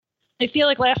I feel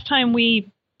like last time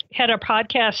we had a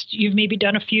podcast, you've maybe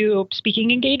done a few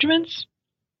speaking engagements.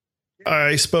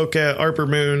 I spoke at Arbor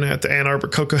Moon at the Ann Arbor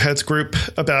Cocoa Heads group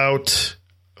about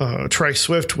Try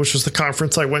Swift, which was the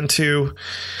conference I went to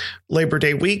Labor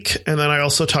Day week. And then I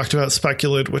also talked about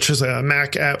Speculid, which is a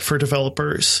Mac app for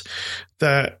developers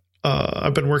that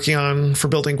I've been working on for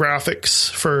building graphics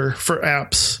for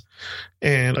apps.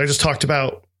 And I just talked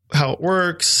about how it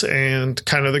works and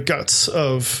kind of the guts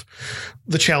of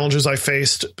the challenges I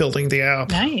faced building the app.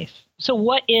 Nice. So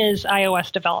what is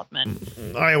iOS development?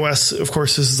 iOS, of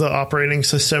course, is the operating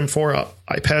system for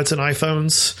iPads and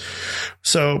iPhones.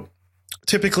 So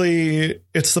typically,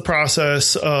 it's the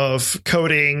process of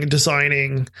coding,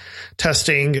 designing,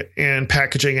 testing, and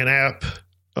packaging an app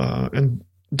and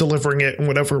delivering it in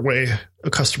whatever way a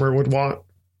customer would want.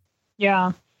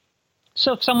 Yeah.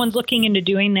 So if someone's looking into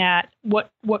doing that, what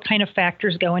kind of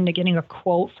factors go into getting a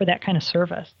quote for that kind of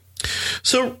service?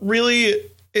 So really,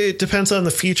 it depends on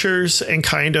the features and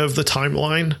kind of the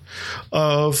timeline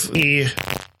of the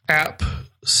app.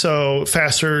 So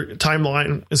faster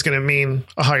timeline is going to mean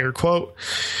a higher quote.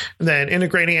 And then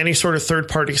integrating any sort of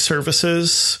third-party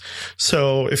services.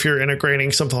 So if you're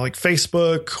integrating something like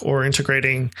Facebook or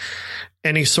integrating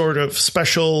any sort of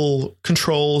special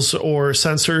controls or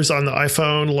sensors on the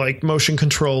iPhone, like motion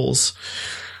controls,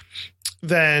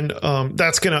 then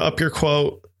that's going to up your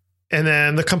quote. And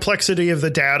then the complexity of the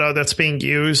data that's being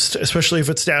used, especially if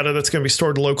it's data that's going to be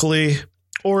stored locally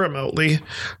or remotely,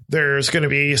 there's going to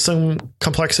be some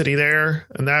complexity there,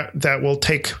 and that will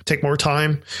take more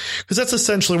time, because that's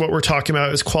essentially what we're talking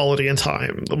about is quality and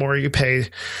time. The more you pay,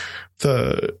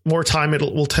 the more time it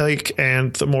will take,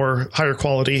 and the more higher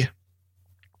quality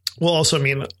will also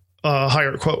mean a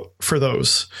higher quote for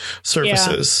those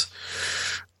services.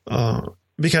 Yeah.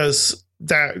 Because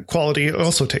that quality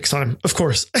also takes time, of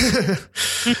course.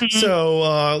 So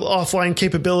offline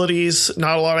capabilities,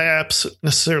 not a lot of apps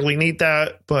necessarily need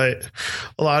that, but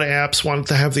a lot of apps want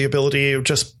to have the ability of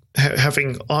just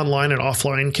having online and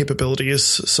offline capabilities,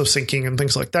 so syncing and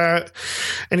things like that.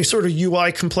 Any sort of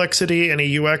UI complexity,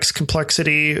 any UX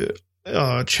complexity,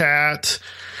 chat,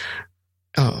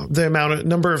 the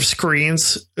number of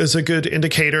screens is a good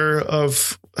indicator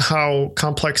of how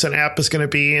complex an app is going to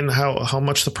be and how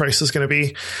much the price is going to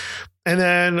be. And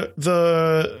then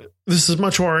this is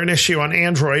much more an issue on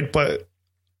Android, but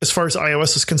as far as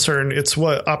iOS is concerned, it's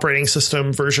what operating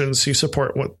system versions you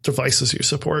support, what devices you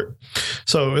support.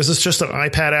 So is this just an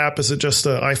iPad app? Is it just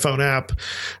an iPhone app?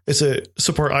 Is it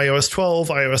support iOS 12,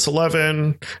 iOS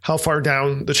 11? How far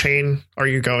down the chain are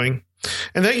you going?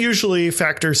 And that usually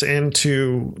factors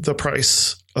into the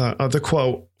price of the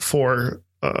quote for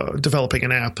developing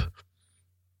an app.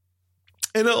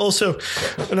 And also,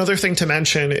 another thing to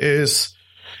mention is,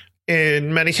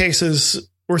 in many cases,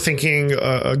 we're thinking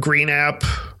a green app,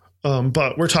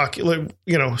 but we're talking,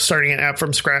 starting an app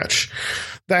from scratch.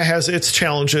 That has its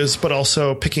challenges, but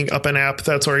also picking up an app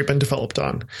that's already been developed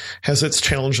on has its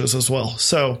challenges as well.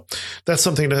 So that's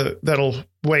something that'll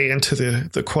weigh into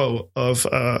the quote of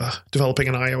developing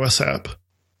an iOS app.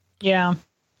 Yeah.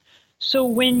 So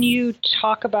when you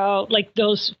talk about like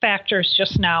those factors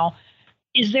just now,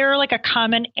 is there like a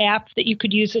common app that you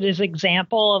could use it as an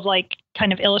example of like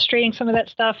kind of illustrating some of that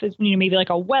stuff? Is maybe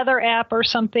like a weather app or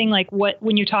something? Like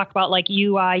when you talk about like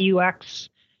UI, UX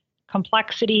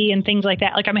complexity and things like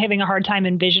that, like I'm having a hard time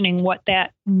envisioning what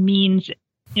that means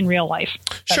in real life.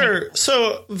 Sure.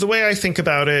 So the way I think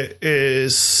about it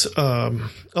is a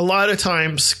lot of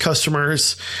times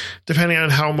customers, depending on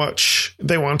how much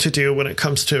they want to do when it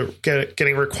comes to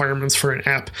getting requirements for an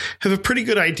app, have a pretty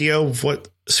good idea of what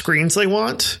screens they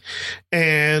want.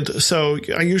 And so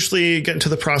I usually get into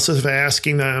the process of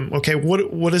asking them, okay,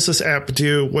 what does this app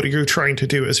do? What are you trying to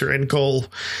do as your end goal?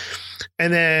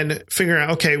 And then figuring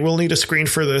out, okay, we'll need a screen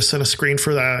for this and a screen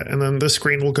for that. And then this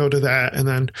screen will go to that. And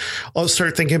then I'll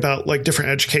start thinking about like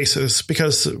different edge cases,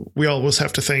 because we always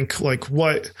have to think like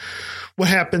what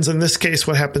happens in this case,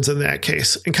 what happens in that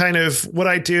case. And kind of what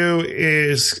I do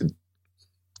is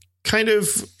kind of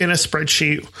in a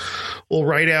spreadsheet, we'll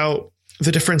write out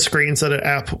the different screens that an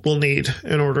app will need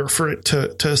in order for it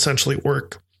to essentially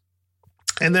work.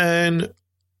 And then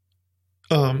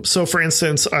so for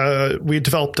instance, we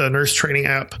developed a nurse training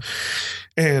app,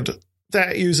 and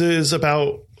that uses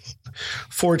about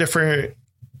 4 different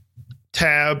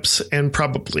tabs, and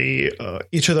probably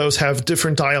each of those have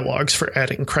different dialogues for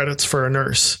adding credits for a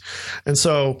nurse. And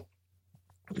so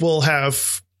we'll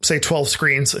have, say, 12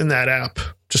 screens in that app,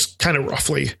 just kind of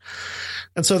roughly.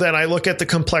 And so then I look at the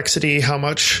complexity, how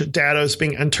much data is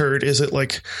being entered. Is it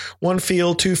like one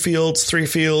field, two fields, three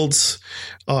fields?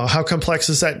 How complex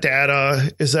is that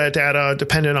data? Is that data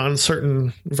dependent on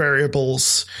certain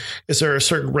variables? Is there a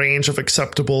certain range of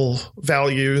acceptable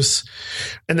values?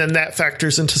 And then that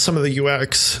factors into some of the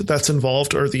UX that's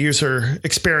involved, or the user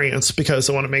experience, because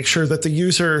I want to make sure that the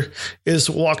user is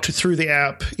walked through the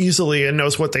app easily and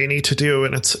knows what they need to do,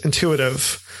 and it's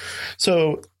intuitive.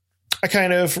 So I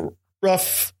kind of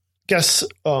rough guess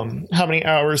how many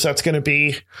hours that's going to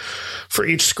be for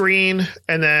each screen.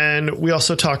 And then we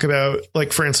also talk about,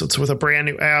 like, for instance, with a brand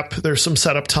new app, there's some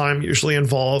setup time usually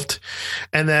involved.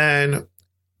 And then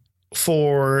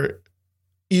for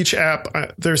each app,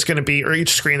 there's going to be, or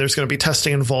each screen, there's going to be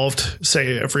testing involved,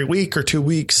 say every week or 2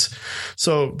 weeks.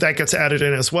 So that gets added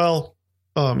in as well.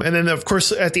 And then, of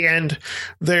course, at the end,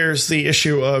 there's the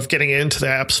issue of getting into the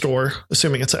App Store,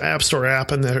 assuming it's an App Store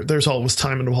app, and there's always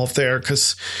time involved there,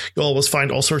 because you'll always find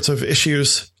all sorts of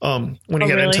issues when you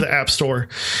get into the App Store.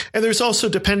 And there's also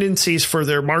dependencies for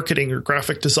their marketing or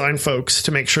graphic design folks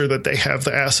to make sure that they have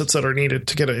the assets that are needed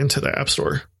to get it into the App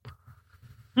Store.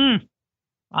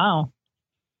 Wow.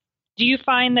 Do you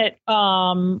find that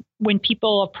when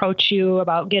people approach you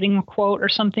about getting a quote or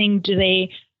something, do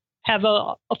they have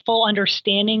a full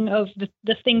understanding of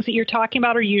the things that you're talking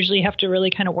about, or usually you have to really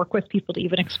kind of work with people to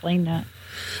even explain that?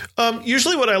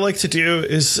 Usually what I like to do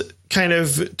is kind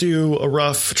of do a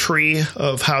rough tree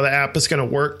of how the app is going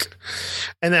to work.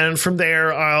 And then from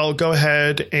there, I'll go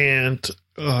ahead and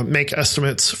make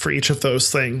estimates for each of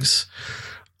those things.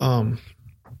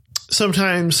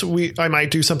 Sometimes I might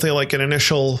do something like an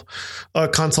initial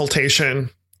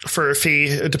consultation for a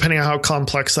fee, depending on how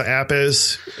complex the app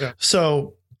is. Yeah.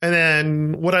 And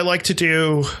then what I like to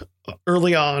do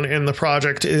early on in the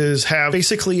project is have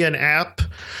basically an app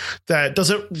that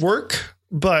doesn't work,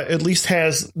 but at least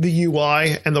has the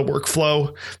UI and the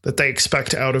workflow that they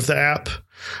expect out of the app.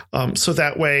 So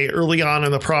that way, early on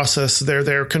in the process,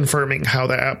 they're confirming how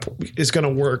the app is going to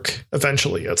work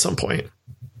eventually at some point.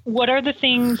 What are the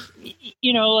things,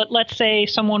 let's say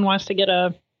someone wants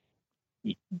to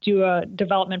do a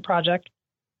development project,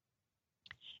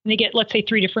 and they get, let's say,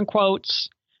 3 different quotes.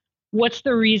 What's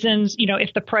the reasons,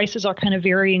 if the prices are kind of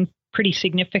varying pretty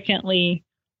significantly,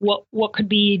 what could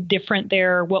be different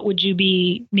there? What would you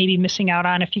be maybe missing out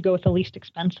on if you go with the least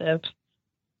expensive?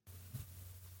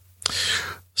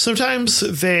 Sometimes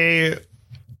they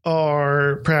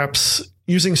are perhaps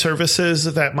using services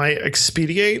that might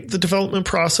expedite the development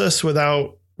process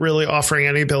without really offering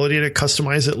any ability to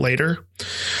customize it later.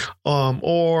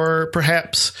 Or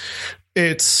perhaps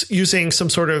it's using some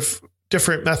sort of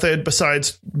different method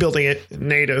besides building it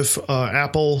native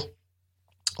Apple,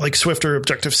 like Swift or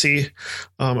Objective-C.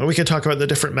 And we can talk about the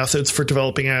different methods for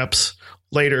developing apps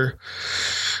later.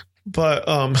 But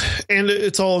and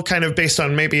it's all kind of based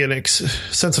on maybe an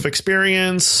sense of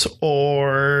experience,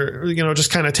 or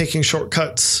just kind of taking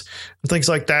shortcuts and things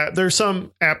like that. There's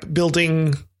some app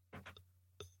building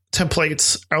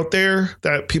templates out there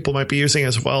that people might be using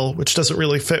as well, which doesn't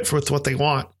really fit with what they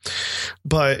want.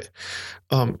 But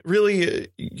really,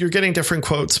 you're getting different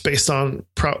quotes based on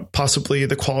possibly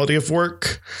the quality of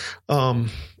work and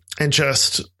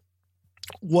just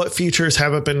what features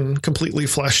haven't been completely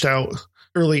fleshed out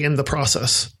early in the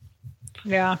process.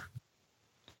 Yeah.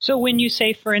 So when you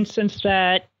say, for instance,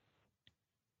 that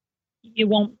it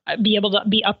won't be able to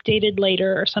be updated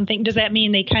later or something, does that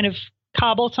mean they kind of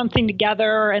cobble something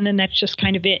together and then that's just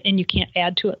kind of it and you can't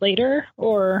add to it later?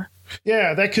 Or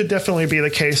yeah, that could definitely be the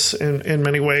case in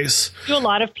many ways. Do a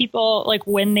lot of people, like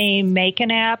when they make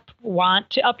an app, want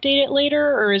to update it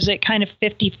later, or is it kind of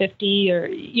 50-50,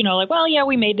 or like, well, yeah,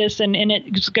 we made this and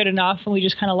it's good enough and we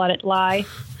just kind of let it lie?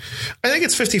 I think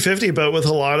it's 50-50, but with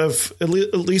a lot of, at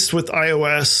least with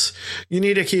iOS, you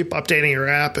need to keep updating your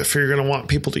app if you're going to want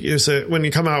people to use it. When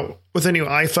you come out with a new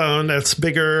iPhone that's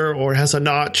bigger or has a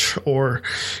notch or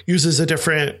uses a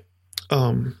different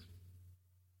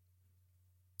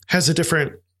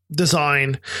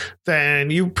design,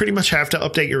 then you pretty much have to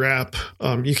update your app.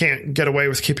 You can't get away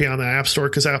with keeping it on the App Store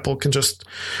because Apple can just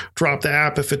drop the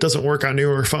app if it doesn't work on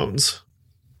newer phones.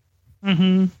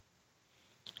 Mm-hmm.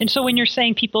 And so when you're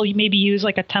saying people maybe use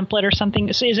like a template or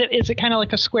something, so is it kind of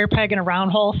like a square peg in a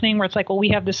round hole thing where it's like, well, we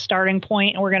have this starting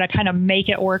point and we're going to kind of make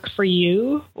it work for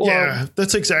you? Or, yeah,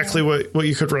 that's exactly what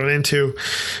you could run into.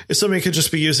 If somebody could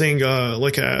just be using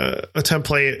like a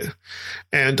template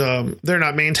and they're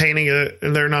not maintaining it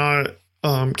and they're not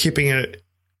keeping it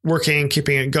working,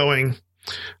 keeping it going.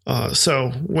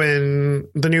 So when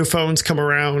the new phones come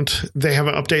around, they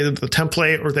haven't updated the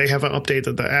template or they haven't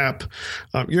updated the app.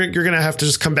 You're going to have to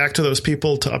just come back to those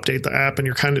people to update the app, and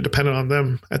you're kind of dependent on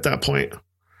them at that point.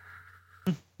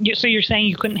 So you're saying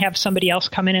you couldn't have somebody else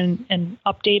come in and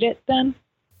update it then?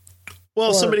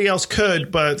 Well, somebody else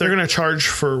could, but they're going to charge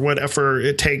for whatever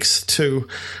it takes to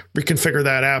reconfigure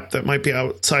that app that might be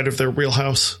outside of their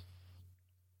wheelhouse.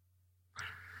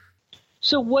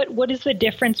 So what is the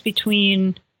difference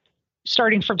between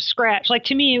starting from scratch? Like,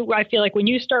 to me, I feel like when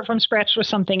you start from scratch with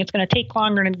something, it's going to take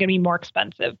longer and it's going to be more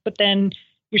expensive. But then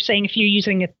you're saying if you're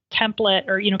using a template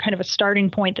or, kind of a starting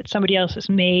point that somebody else has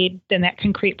made, then that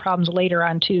can create problems later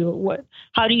on too.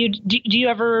 How do you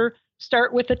ever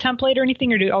start with a template or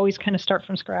anything, or do you always kind of start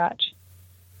from scratch?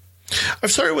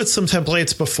 I've started with some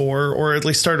templates before, or at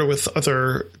least started with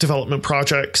other development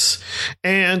projects.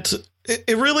 And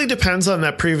it really depends on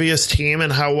that previous team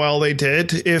and how well they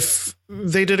did. If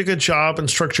they did a good job and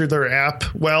structured their app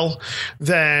well,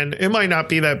 then it might not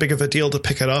be that big of a deal to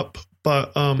pick it up.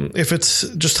 But if it's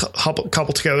just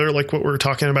cobbled together like what we're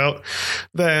talking about,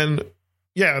 then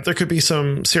yeah, there could be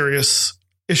some serious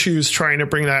issues trying to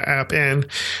bring that app in.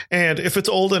 And if it's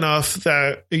old enough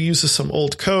that it uses some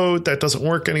old code that doesn't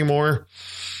work anymore,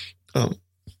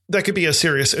 that could be a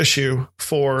serious issue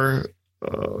for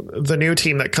the new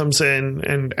team that comes in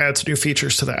and adds new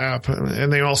features to the app.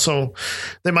 And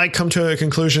they might come to a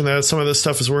conclusion that some of this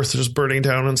stuff is worth just burning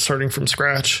down and starting from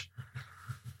scratch.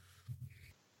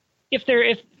 If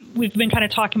we've been kind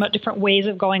of talking about different ways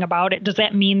of going about it, does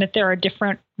that mean that there are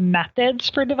different methods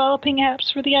for developing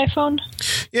apps for the iPhone?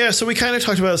 Yeah, so we kind of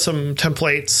talked about some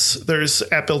templates. There's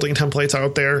app building templates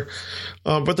out there,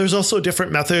 but there's also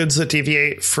different methods that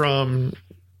deviate from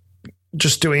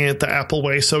just doing it the Apple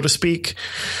way, so to speak.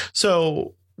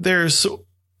 So there's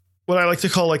what I like to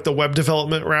call like the web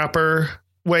development wrapper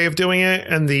way of doing it,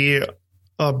 and the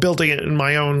building it in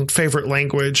my own favorite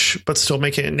language, but still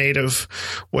making it native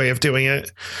way of doing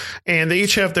it. And they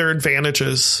each have their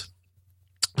advantages.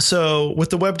 So with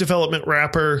the web development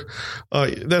wrapper,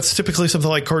 that's typically something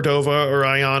like Cordova or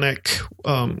Ionic.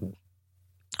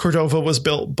 Cordova was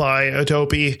built by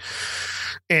Adobe.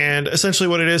 And essentially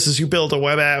what it is you build a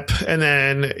web app, and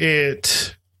then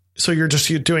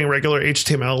you're doing regular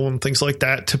HTML and things like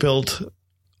that to build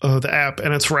the app,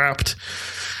 and it's wrapped.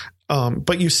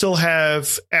 But you still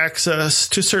have access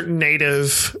to certain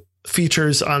native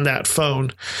features on that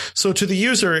phone. So to the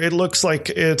user, it looks like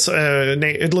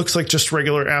it looks like just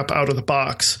regular app out of the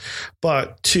box.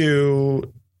 But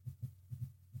to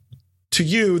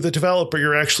you, the developer,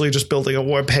 you're actually just building a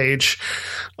web page.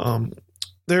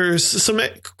 There's some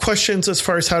questions as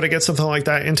far as how to get something like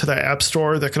that into the App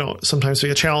Store that can sometimes be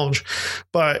a challenge.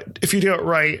 But if you do it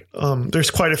right,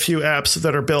 there's quite a few apps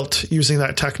that are built using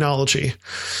that technology.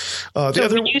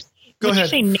 When you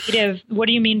say native, what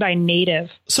do you mean by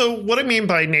native? So what I mean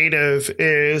by native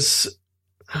is,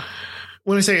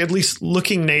 when I say at least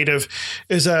looking native,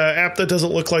 is an app that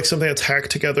doesn't look like something that's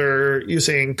hacked together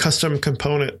using custom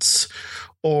components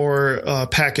or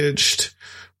packaged,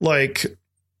 like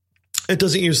it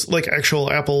doesn't use like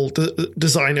actual Apple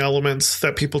design elements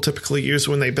that people typically use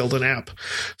when they build an app.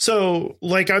 So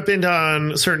like I've been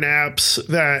on certain apps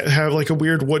that have like a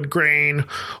weird wood grain,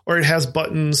 or it has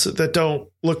buttons that don't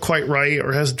look quite right,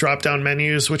 or has drop down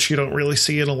menus, which you don't really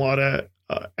see in a lot of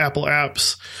Apple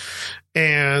apps.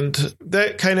 And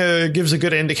that kind of gives a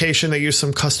good indication they use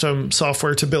some custom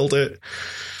software to build it.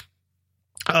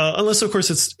 Unless, of course,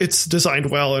 it's designed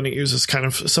well and it uses kind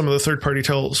of some of the third-party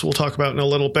tools we'll talk about in a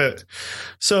little bit.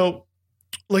 So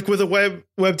like with a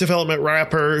web development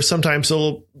wrapper, sometimes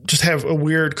it'll just have a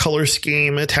weird color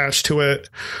scheme attached to it,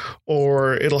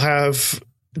 or it'll have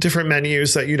different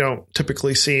menus that you don't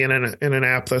typically see in an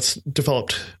app that's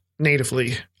developed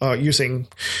natively using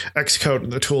Xcode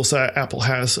and the tools that Apple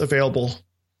has available.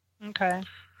 Okay.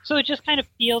 So it just kind of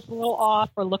feels a little off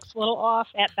or looks a little off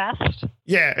at best?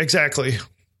 Yeah, exactly.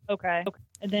 Okay.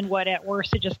 And then what, at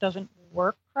worst, it just doesn't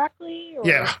work correctly? Or?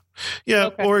 Yeah.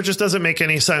 Okay. Or it just doesn't make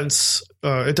any sense.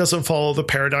 It doesn't follow the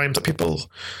paradigms that people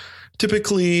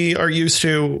typically are used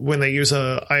to when they use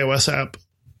a iOS app.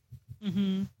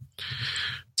 Mm-hmm.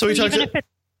 So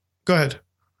go ahead.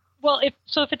 Well, if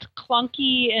it's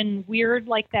clunky and weird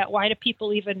like that, why do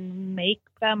people even make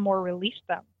them or release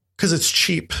them? Because it's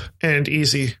cheap and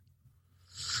easy.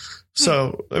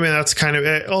 So, I mean, that's kind of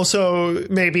it. Also,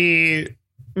 maybe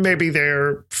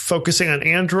they're focusing on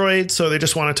Android, so they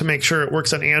just wanted to make sure it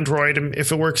works on Android. And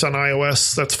if it works on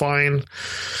iOS, that's fine.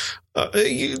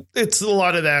 It's a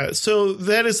lot of that. So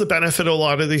that is the benefit of a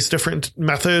lot of these different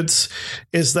methods,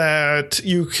 is that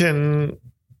you can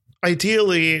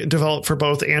ideally develop for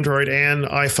both Android and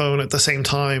iPhone at the same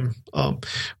time.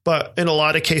 But in a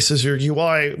lot of cases, your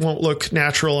UI won't look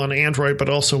natural on Android, but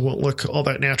also won't look all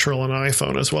that natural on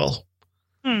iPhone as well.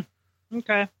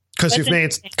 Okay. Because you've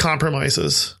made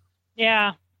compromises.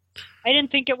 Yeah. I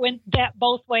didn't think it went that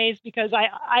both ways, because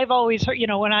I've always heard,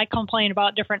 when I complain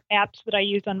about different apps that I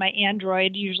use on my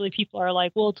Android, usually people are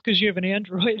like, well, it's because you have an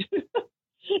Android.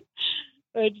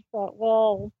 I just thought,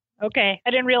 well, okay.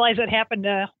 I didn't realize it happened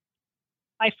to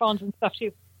iPhones and stuff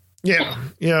too. Yeah.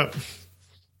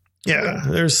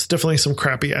 There's definitely some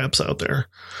crappy apps out there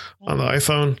on the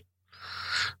iPhone.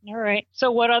 All right.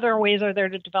 So what other ways are there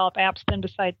to develop apps then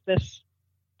besides this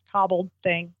cobbled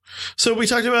thing? So we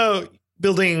talked about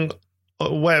building a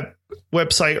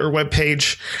website or web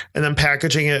page and then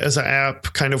packaging it as an app,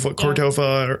 kind of what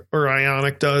Cordova or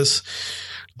Ionic does.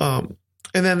 And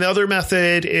then the other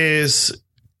method is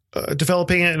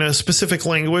developing it in a specific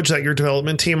language that your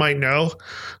development team might know.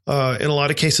 In a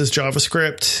lot of cases,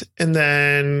 JavaScript, and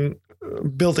then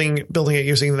building it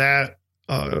using that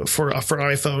for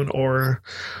iPhone or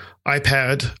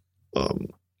iPad.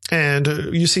 And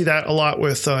you see that a lot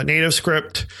with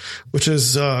NativeScript, which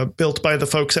is built by the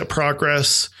folks at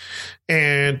Progress.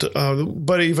 And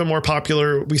but even more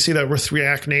popular, we see that with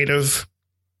React Native,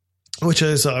 which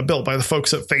is built by the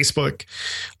folks at Facebook.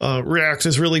 React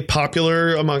is really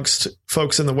popular amongst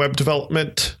folks in the web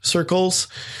development circles.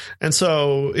 And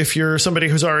so if you're somebody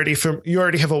who's you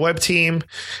already have a web team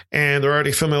and they're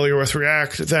already familiar with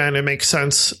React, then it makes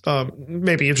sense.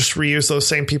 Maybe you just reuse those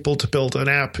same people to build an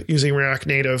app using React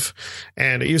Native.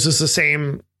 And it uses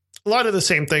a lot of the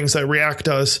same things that React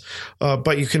does,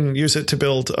 but you can use it to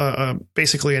build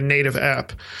basically a native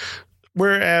app.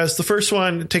 Whereas the first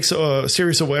one takes a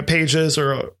series of web pages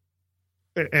and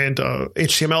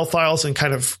HTML files and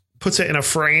kind of puts it in a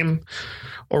frame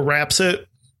or wraps it.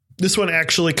 This one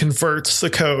actually converts the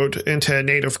code into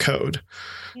native code.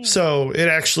 So it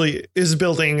actually is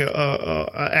building a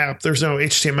app. There's no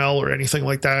HTML or anything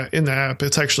like that in the app.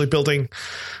 It's actually building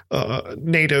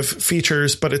native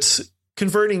features, but it's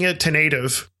converting it to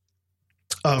native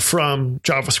from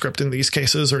JavaScript in these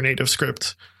cases, or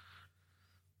NativeScript.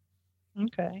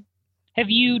 Okay. Have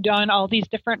you done all these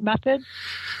different methods?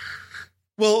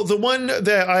 Well, the one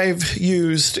that I've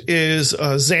used is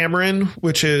Xamarin,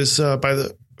 which is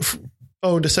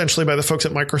owned essentially by the folks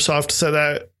at Microsoft. So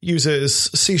that uses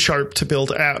C# to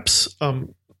build apps.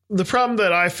 The problem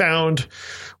that I found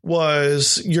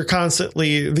was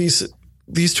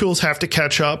these tools have to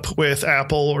catch up with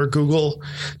Apple or Google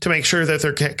to make sure that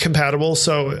they're compatible.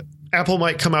 So Apple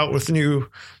might come out with new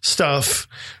stuff.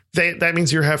 That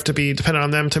means you have to be dependent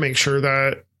on them to make sure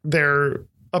that they're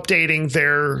updating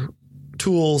their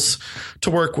tools to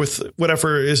work with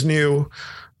whatever is new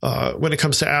when it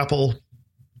comes to Apple.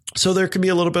 So there can be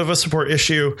a little bit of a support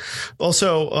issue.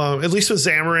 Also, at least with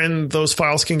Xamarin, those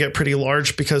files can get pretty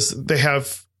large because they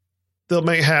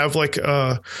may have like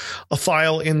a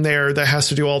file in there that has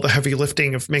to do all the heavy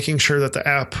lifting of making sure that the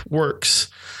app works.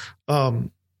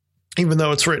 Even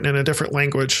though it's written in a different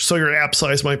language. So your app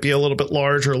size might be a little bit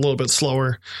large or a little bit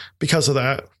slower because of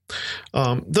that.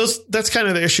 That's kind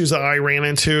of the issues that I ran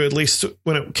into, at least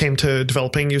when it came to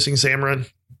developing using Xamarin.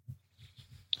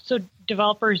 So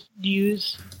developers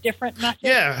use different methods?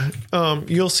 Yeah.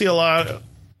 You'll see a lot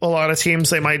of teams,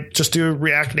 they might just do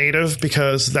React Native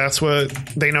because that's what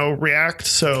they know React.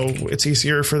 So it's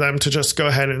easier for them to just go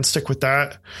ahead and stick with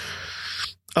that.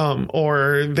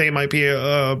 Or they might be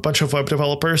a bunch of web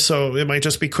developers, so it might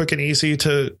just be quick and easy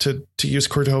to use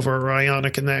Cordova or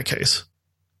Ionic in that case.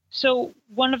 So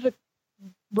one of the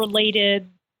related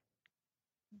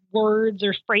words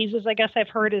or phrases I guess I've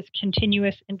heard is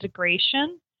continuous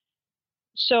integration.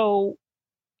 So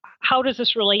how does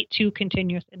this relate to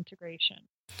continuous integration?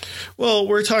 Well,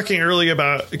 we're talking earlier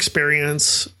about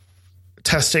experience,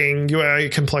 testing, UI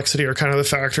complexity are kind of the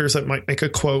factors that might make a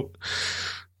quote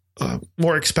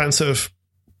more expensive.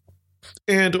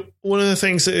 And one of the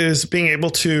things is being able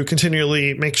to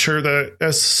continually make sure that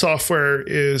as software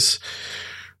is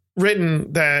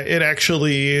written, that it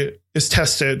actually is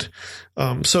tested.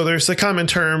 So there's a common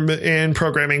term in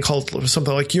programming called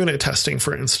something like unit testing,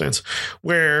 for instance,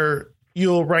 where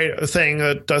you'll write a thing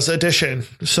that does addition.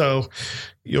 So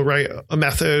you'll write a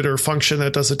method or function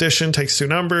that does addition, takes two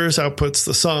numbers, outputs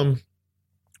the sum.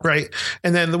 Right.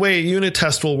 And then the way a unit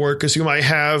test will work is you might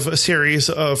have a series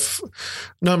of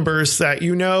numbers that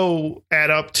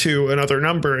add up to another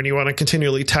number, and you want to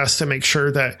continually test to make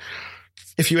sure that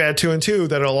if you add 2 and 2,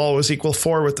 that it'll always equal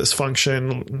 4 with this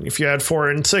function. If you add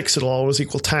 4 and 6, it'll always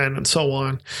equal 10, and so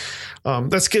on.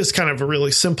 That's just kind of a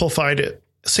really simplified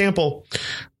sample,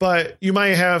 but you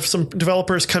might have some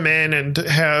developers come in and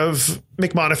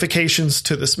make modifications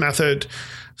to this method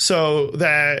so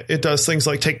that it does things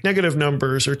like take negative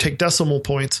numbers or take decimal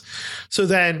points. So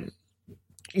then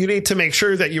you need to make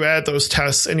sure that you add those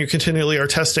tests and you continually are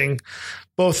testing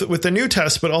both with the new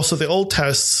tests, but also the old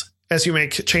tests as you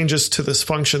make changes to this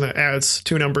function that adds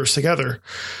two numbers together.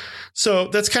 So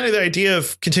that's kind of the idea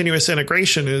of continuous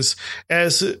integration, is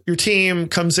as your team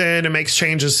comes in and makes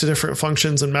changes to different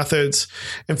functions and methods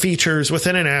and features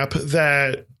within an app,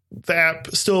 that the app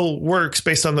still works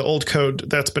based on the old code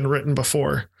that's been written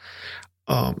before.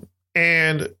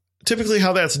 And typically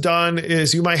how that's done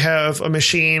is you might have a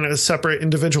machine, a separate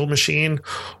individual machine,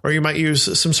 or you might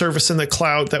use some service in the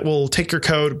cloud that will take your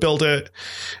code, build it,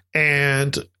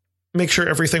 and make sure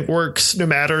everything works no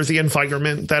matter the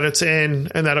environment that it's in,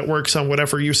 and that it works on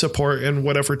whatever you support and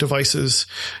whatever devices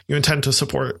you intend to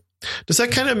support. Does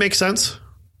that kind of make sense?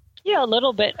 Yeah, a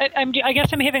little bit. I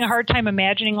guess I'm having a hard time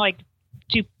imagining, like,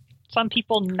 do some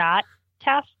people not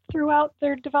test throughout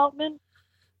their development?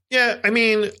 Yeah, I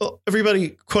mean, everybody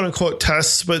quote unquote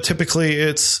tests, but typically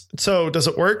it's, so does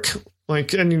it work?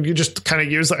 Like, and you just kind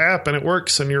of use the app and it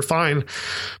works and you're fine.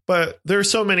 But there's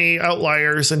so many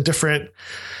outliers and different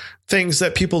things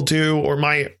that people do or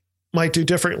might do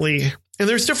differently. And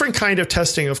there's different kind of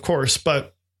testing, of course,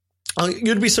 but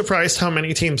you'd be surprised how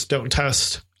many teams don't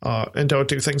test and don't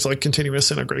do things like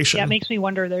continuous integration. Yeah, it makes me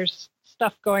wonder. There's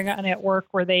stuff going on at work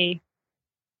where they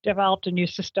developed a new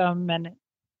system and it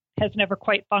has never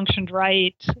quite functioned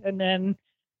right. And then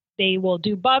they will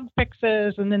do bug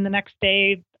fixes. And then the next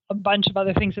day, a bunch of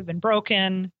other things have been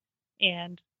broken.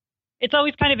 And it's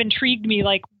always kind of intrigued me,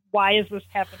 like, why is this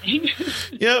happening?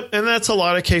 Yep. And that's a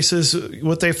lot of cases.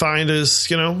 What they find is,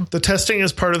 the testing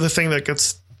is part of the thing that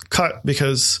gets cut,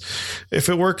 because if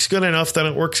it works good enough, then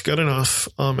it works good enough.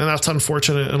 And that's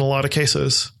unfortunate in a lot of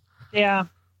cases. Yeah.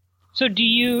 So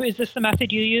is this the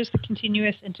method you use, the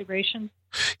continuous integration?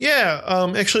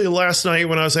 Yeah. Actually, last night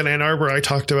when I was in Ann Arbor, I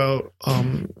talked about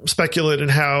Speculate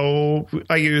and how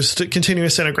I used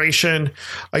continuous integration.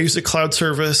 I used a cloud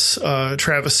service,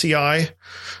 Travis CI,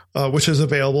 which is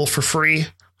available for free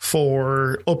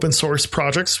for open source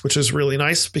projects, which is really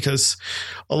nice because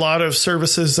a lot of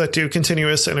services that do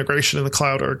continuous integration in the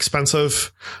cloud are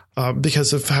expensive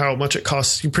because of how much it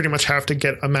costs. You pretty much have to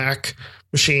get a Mac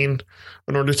machine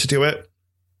in order to do it.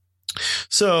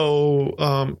 So,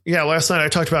 last night I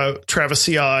talked about Travis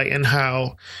CI and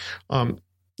how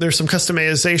there's some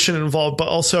customization involved, but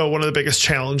also one of the biggest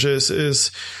challenges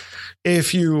is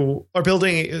if you are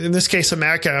building, in this case, a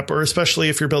Mac app, or especially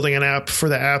if you're building an app for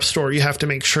the App Store, you have to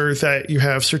make sure that you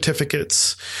have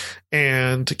certificates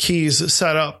and keys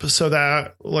set up so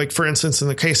that, like, for instance, in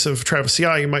the case of Travis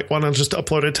CI, you might want to just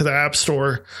upload it to the App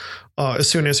Store as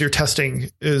soon as your testing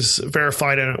is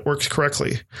verified and it works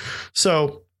correctly.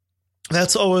 So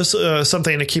that's always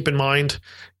something to keep in mind,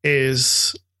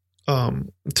 is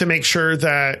to make sure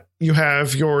that you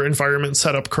have your environment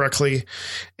set up correctly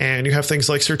and you have things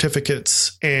like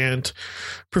certificates and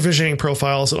provisioning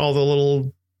profiles and all the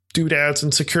little doodads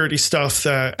and security stuff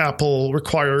that Apple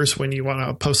requires when you want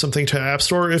to post something to an app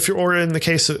store. Or in the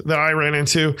case that I ran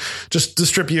into, just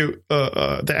distribute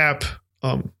the app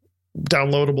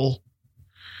downloadable.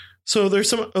 So there's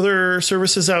some other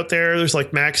services out there. There's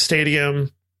like Mac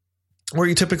Stadium, where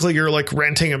you're like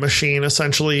renting a machine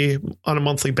essentially on a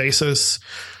monthly basis.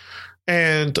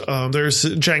 And there's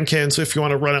Jenkins if you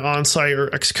want to run an on-site, or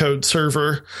Xcode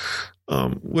server,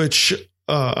 which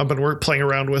I've been playing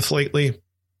around with lately.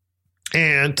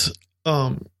 And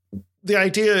the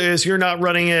idea is you're not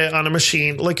running it on a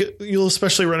machine. Like, you'll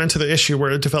especially run into the issue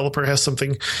where a developer has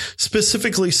something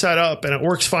specifically set up and it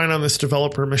works fine on this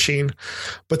developer machine,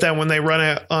 but then when they run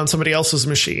it on somebody else's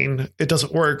machine, it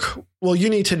doesn't work. Well, you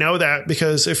need to know that,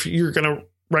 because if you're going to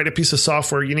write a piece of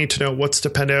software, you need to know what's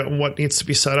dependent and what needs to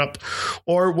be set up,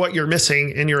 or what you're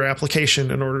missing in your application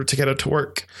in order to get it to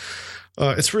work.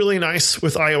 It's really nice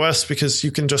with iOS because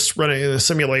you can just run it in a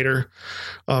simulator.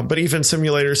 But even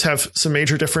simulators have some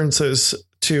major differences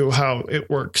to how it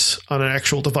works on an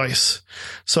actual device.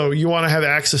 So you want to have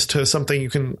access to something you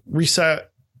can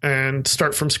reset and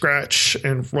start from scratch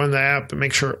and run the app and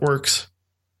make sure it works.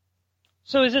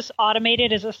 So is this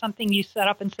automated? Is this something you set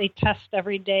up and say test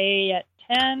every day at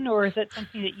 10, or is it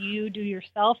something that you do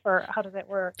yourself, or how does that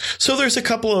work? So there's a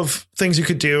couple of things you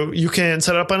could do. You can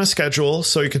set it up on a schedule.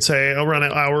 So you could say, I'll run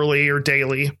it hourly or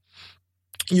daily.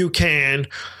 You can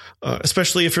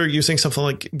especially if you're using something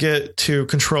like Git to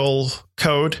control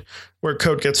code, where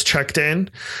code gets checked in.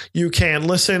 You can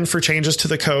listen for changes to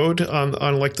the code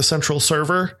on like the central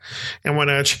server. And when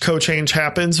a code change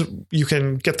happens, you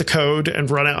can get the code and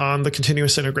run it on the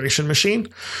continuous integration machine.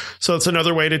 So it's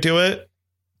another way to do it.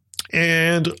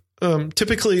 And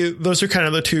typically those are kind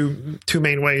of the two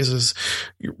main ways: is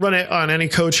you run it on any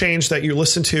code change that you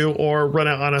listen to, or run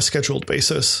it on a scheduled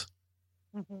basis.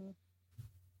 Mm-hmm.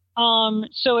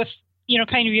 So if,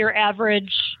 kind of your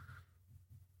average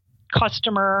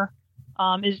customer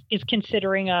is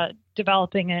considering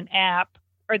developing an app,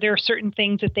 are there certain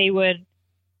things that they would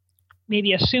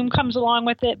maybe assume comes along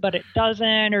with it, but it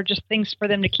doesn't, or just things for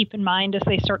them to keep in mind as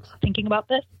they start thinking about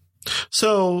this?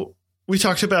 So we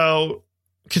talked about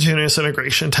continuous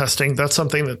integration testing. That's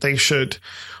something that they should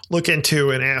look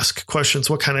into and ask questions.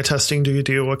 What kind of testing do you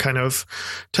do? What kind of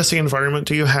testing environment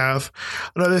do you have?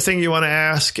 Another thing you want to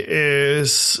ask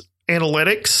is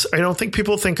analytics. I don't think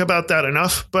people think about that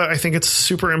enough, but I think it's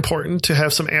super important to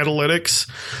have some analytics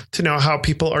to know how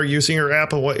people are using your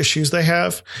app and what issues they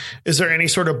have. Is there any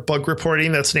sort of bug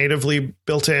reporting that's natively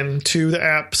built into the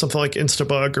app? Something like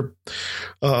Instabug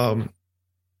or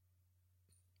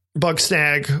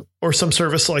Bugsnag or some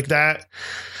service like that.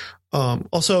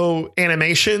 Also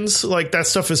animations, like that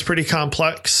stuff is pretty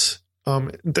complex.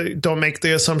 They don't make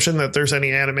the assumption that there's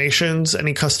any animations,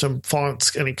 any custom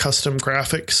fonts, any custom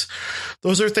graphics.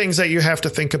 Those are things that you have to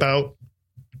think about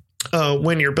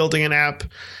when you're building an app.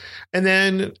 And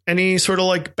then any sort of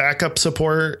like backup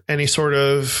support, any sort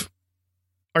of,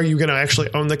 are you going to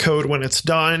actually own the code when it's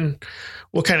done?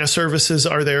 What kind of services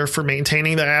are there for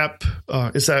maintaining the app?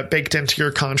 Is that baked into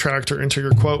your contract or into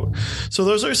your quote? So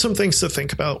those are some things to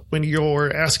think about when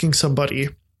you're asking somebody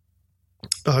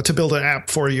to build an app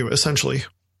for you, essentially.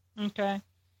 Okay.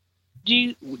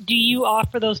 Do you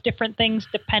offer those different things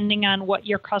depending on what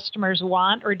your customers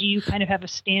want, or do you kind of have a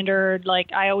standard,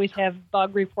 like I always have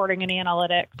bug reporting and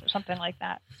analytics or something like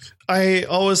that? I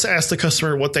always ask the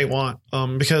customer what they want,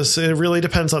 because it really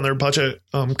depends on their budget.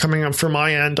 Coming up from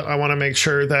my end, I want to make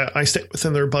sure that I stay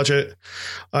within their budget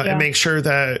and make sure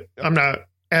that I'm not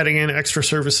adding in extra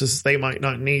services they might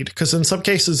not need. Because in some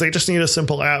cases, they just need a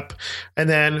simple app. And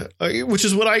then, which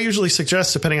is what I usually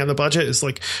suggest, depending on the budget, is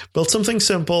like build something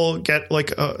simple, get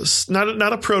like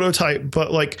not a prototype,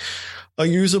 but like a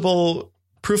usable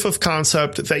proof of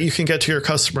concept that you can get to your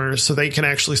customers so they can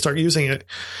actually start using it.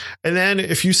 And then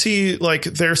if you see like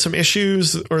there's some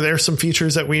issues or there's some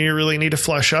features that we really need to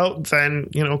flesh out, then,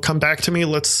 come back to me.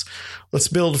 Let's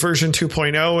build version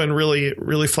 2.0 and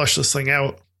really flesh this thing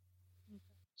out.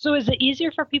 So is it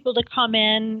easier for people to come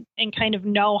in and kind of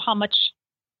know how much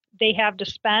they have to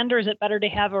spend, or is it better to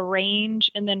have a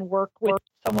range and then work with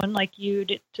someone like you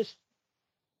to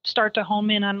start to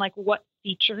home in on like what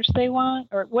features they want?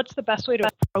 Or what's the best way to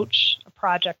approach a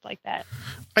project like that?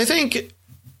 I think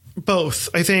both.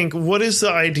 I think what is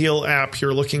the ideal app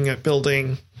you're looking at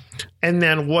building, and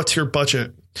then what's your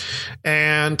budget?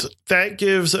 And that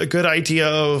gives a good idea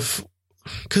of,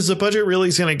 because the budget really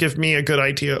is going to give me a good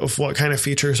idea of what kind of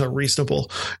features are reasonable.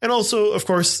 And also, of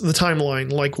course, the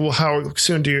timeline, like how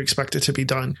soon do you expect it to be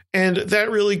done? And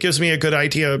that really gives me a good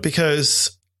idea,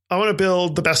 because I want to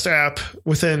build the best app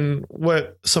within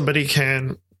what somebody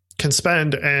can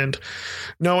spend. And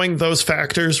knowing those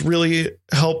factors really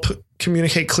help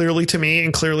communicate clearly to me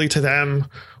and clearly to them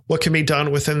what can be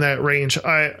done within that range.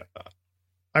 I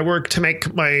work to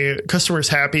make my customers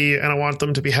happy, and I want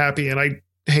them to be happy. And I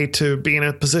hate to be in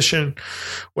a position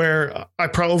where I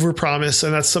overpromise,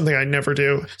 and that's something I never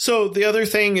do. So the other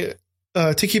thing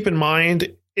to keep in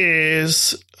mind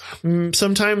is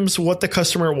sometimes what the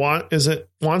customer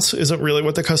isn't really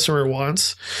what the customer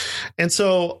wants. And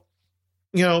so,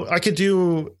 I could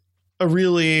do a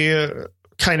really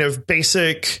kind of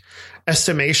basic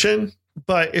estimation,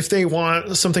 but if they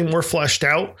want something more fleshed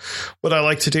out, what I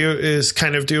like to do is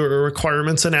kind of do a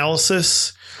requirements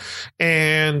analysis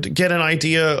and get an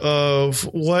idea of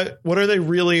what are they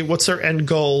really, what's their end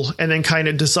goal, and then kind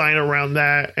of design around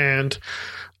that, and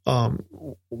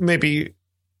maybe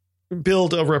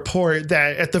build a report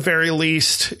that at the very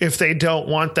least, if they don't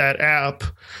want that app,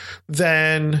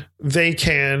 then they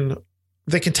can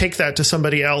take that to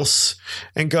somebody else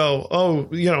and go, oh,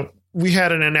 we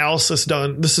had an analysis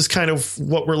done. This is kind of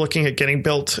what we're looking at getting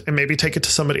built, and maybe take it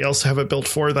to somebody else to have it built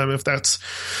for them if that's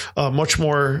much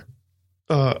more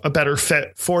a better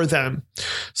fit for them.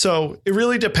 So it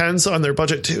really depends on their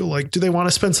budget too. Like, do they want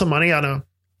to spend some money on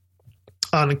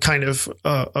a kind of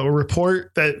a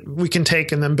report that we can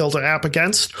take and then build an app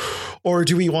against? Or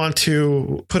do we want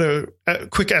to put a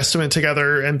quick estimate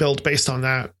together and build based on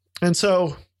that? And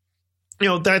so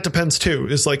that depends too,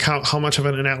 is like how much of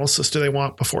an analysis do they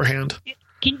want beforehand?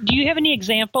 Do you have any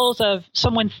examples of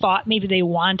someone thought maybe they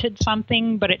wanted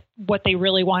something, but what they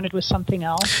really wanted was something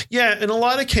else? Yeah, in a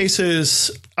lot of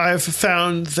cases, I've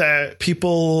found that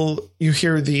you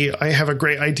hear I have a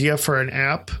great idea for an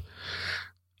app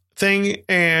thing.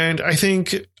 And I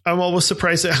think I'm always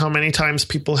surprised at how many times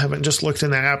people haven't just looked in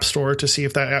the app store to see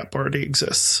if that app already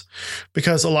exists,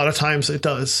 because a lot of times it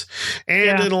does.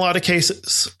 And in a lot of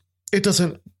cases, it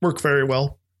doesn't work very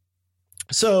well.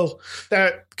 So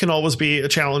that can always be a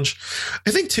challenge.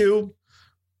 I think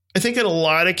in a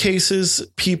lot of cases,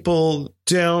 people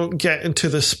don't get into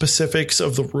the specifics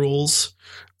of the rules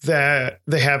that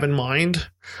they have in mind.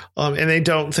 And they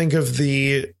don't think of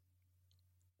the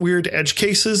weird edge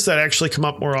cases that actually come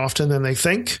up more often than they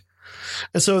think.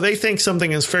 And so they think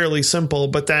something is fairly simple,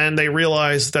 but then they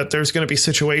realize that there's going to be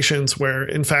situations where,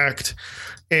 in fact,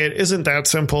 it isn't that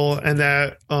simple, and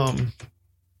that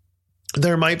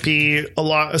there might be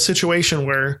a situation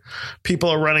where people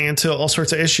are running into all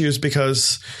sorts of issues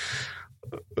because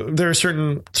there are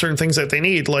certain things that they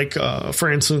need. Like,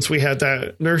 for instance, we had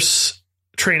that nurse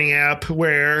training app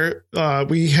where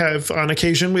we have on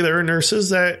occasion there are nurses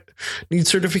that need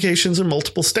certifications in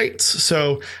multiple states.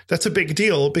 So that's a big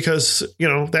deal because,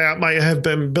 the app might have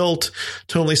been built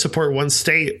to only support one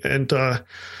state. And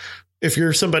if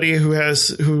you're somebody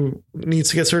who needs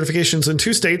to get certifications in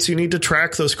 2 states, you need to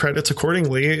track those credits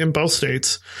accordingly in both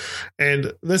states.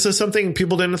 And this is something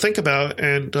people didn't think about.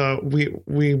 And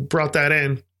we brought that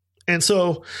in. And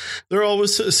so there are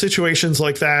always situations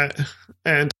like that.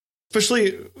 And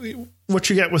especially what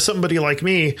you get with somebody like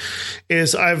me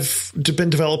is I've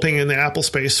been developing in the Apple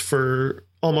space for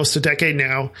almost a decade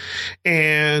now.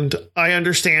 And I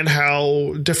understand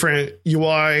how different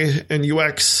UI and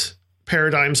UX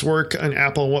paradigms work on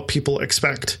Apple and what people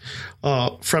expect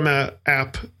from an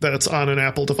app that's on an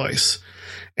Apple device.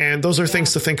 And those are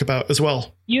things to think about as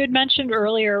well. You had mentioned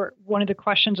earlier, one of the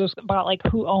questions was about like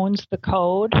who owns the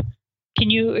code. Can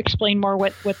you explain more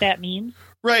what that means?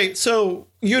 Right. So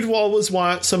you'd always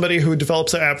want somebody who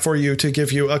develops an app for you to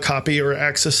give you a copy or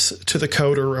access to the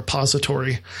code or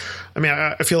repository. I mean,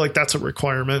 I feel like that's a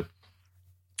requirement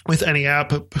with any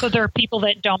app. So there are people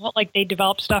that don't, like they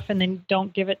develop stuff and then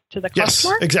don't give it to the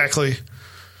customer? Yes, exactly.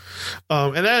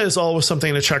 And that is always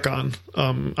something to check on.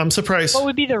 I'm surprised. What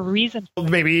would be the reason?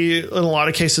 Maybe in a lot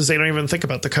of cases, they don't even think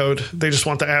about the code. They just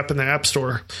want the app in the app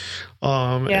store.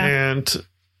 And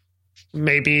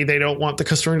maybe they don't want the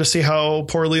customer to see how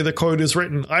poorly the code is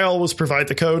written. I always provide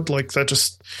the code. Like that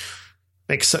just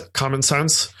makes common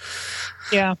sense.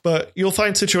 Yeah. But you'll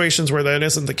find situations where that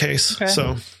isn't the case. Okay.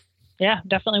 So yeah,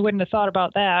 definitely wouldn't have thought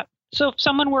about that. So if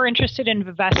someone were interested in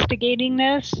investigating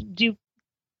this, do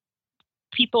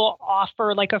people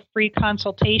offer like a free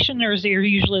consultation, or is there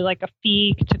usually like a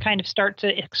fee to kind of start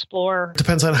to explore?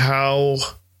 Depends on how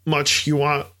much you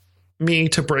want me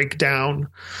to break down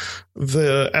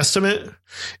the estimate.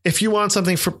 If you want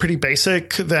something for pretty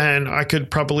basic, then I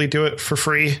could probably do it for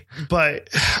free. But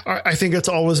I think it's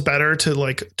always better to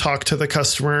like talk to the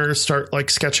customer, start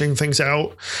like sketching things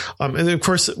out. And then of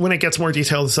course, when it gets more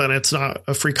detailed, then it's not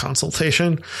a free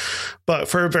consultation. But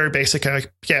for a very basic,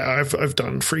 I've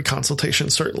done free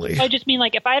consultations, certainly. I just mean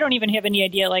like if I don't even have any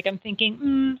idea, like I'm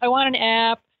thinking, I want an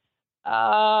app.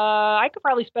 I could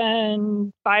probably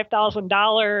spend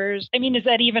 $5,000. I mean, is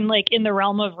that even like in the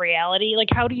realm of reality? Like,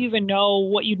 how do you even know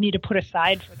what you'd need to put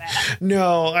aside for that?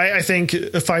 No, I think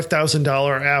a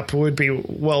 $5,000 app would be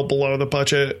well below the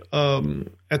budget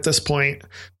at this point.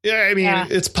 Yeah, I mean,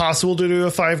 it's possible to do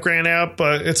a $5,000 app,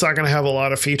 but it's not going to have a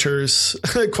lot of features,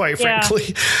 quite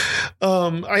frankly.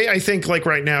 I think like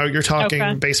right now you're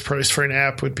talking base price for an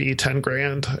app would be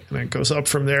 $10,000 and it goes up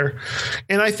from there.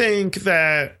 And I think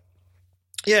that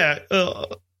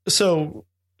so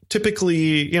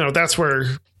typically, that's where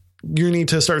you need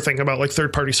to start thinking about like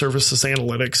third-party services,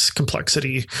 analytics,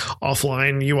 complexity,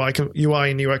 offline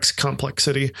UI and UX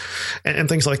complexity, and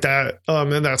things like that.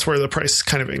 And that's where the price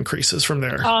kind of increases from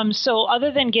there. So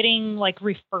other than getting like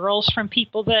referrals from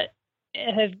people that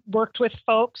have worked with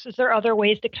folks, is there other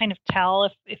ways to kind of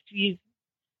tell if you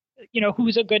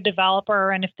who's a good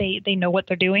developer and if they know what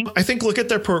they're doing? I think look at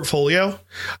their portfolio.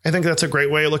 I think that's a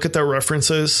great way. Look at their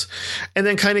references and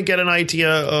then kind of get an idea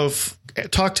of,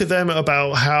 talk to them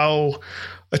about how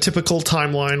a typical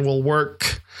timeline will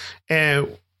work.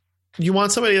 And you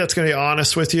want somebody that's going to be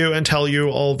honest with you and tell you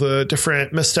all the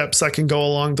different missteps that can go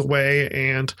along the way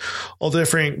and all the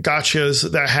different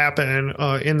gotchas that happen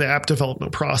in the app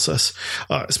development process,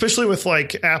 especially with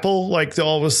like Apple. Like they'll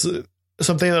always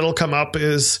something that'll come up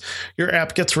is your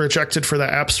app gets rejected for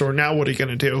the App Store. Now, what are you going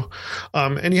to do?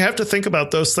 And you have to think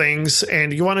about those things,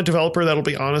 and you want a developer that'll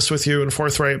be honest with you and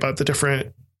forthright about the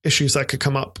different issues that could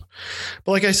come up.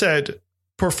 But like I said,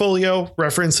 portfolio,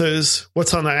 references,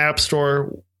 what's on the App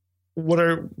Store,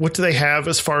 what do they have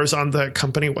as far as on the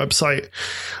company website?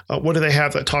 What do they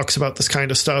have that talks about this kind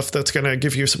of stuff that's going to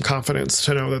give you some confidence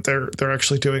to know that they're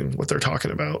actually doing what they're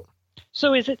talking about?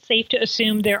 So is it safe to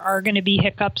assume there are going to be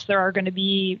hiccups, there are going to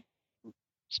be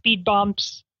speed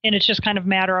bumps, and it's just kind of a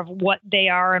matter of what they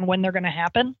are and when they're going to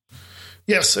happen?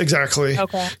 Yes, exactly.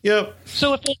 Okay. Yep.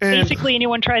 So if basically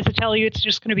anyone tries to tell you it's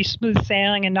just going to be smooth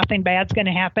sailing and nothing bad's going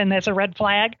to happen, that's a red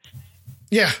flag?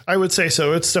 Yeah, I would say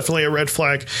so. It's definitely a red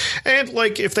flag. And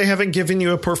like if they haven't given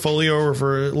you a portfolio or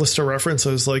a list of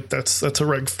references, like that's a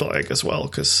red flag as well,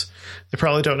 because they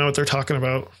probably don't know what they're talking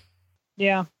about.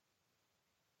 Yeah.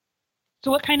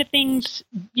 So what kind of things,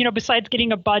 besides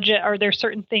getting a budget, are there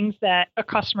certain things that a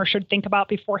customer should think about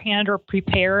beforehand or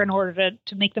prepare in order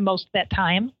to make the most of that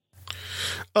time?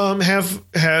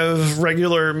 Have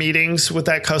regular meetings with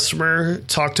that customer,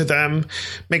 talk to them,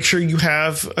 make sure you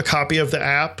have a copy of the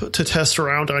app to test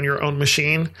around on your own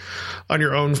machine, on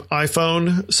your own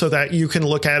iPhone, so that you can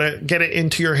look at it, get it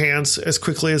into your hands as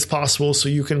quickly as possible so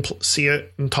you can see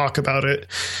it and talk about it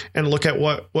and look at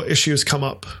what issues come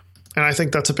up. And I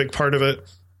think that's a big part of it.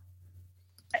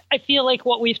 I feel like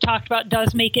what we've talked about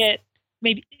does make it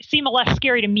maybe seem less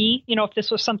scary to me, if this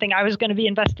was something I was going to be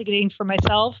investigating for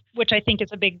myself, which I think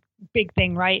is a big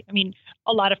thing, right? I mean,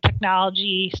 a lot of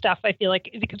technology stuff, I feel like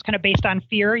it's kind of based on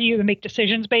fear. You either make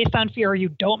decisions based on fear or you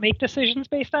don't make decisions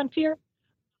based on fear.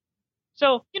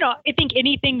 So, I think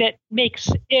anything that makes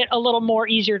it a little more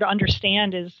easier to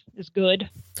understand is good.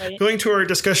 Right? Going to our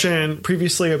discussion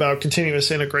previously about continuous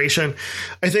integration,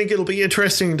 I think it'll be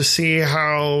interesting to see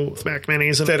how Mac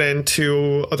Minis fit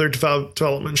into other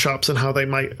development shops and how they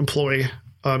might employ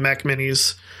Mac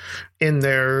Minis in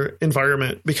their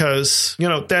environment, because,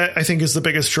 that I think is the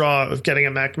biggest draw of getting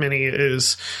a Mac Mini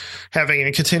is having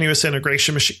a continuous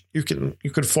integration machine you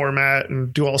can format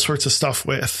and do all sorts of stuff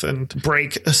with and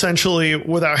break essentially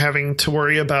without having to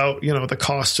worry about, the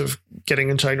cost of getting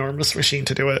a ginormous machine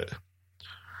to do it.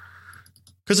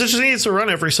 Because it just needs to run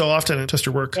every so often and test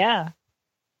your work. Yeah.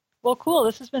 Well, cool.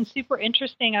 This has been super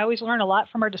interesting. I always learn a lot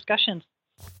from our discussions.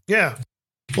 Yeah.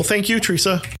 Well, thank you,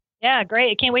 Teresa. Yeah,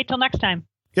 great. I can't wait till next time.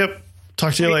 Yep.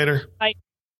 Talk to you later. Bye.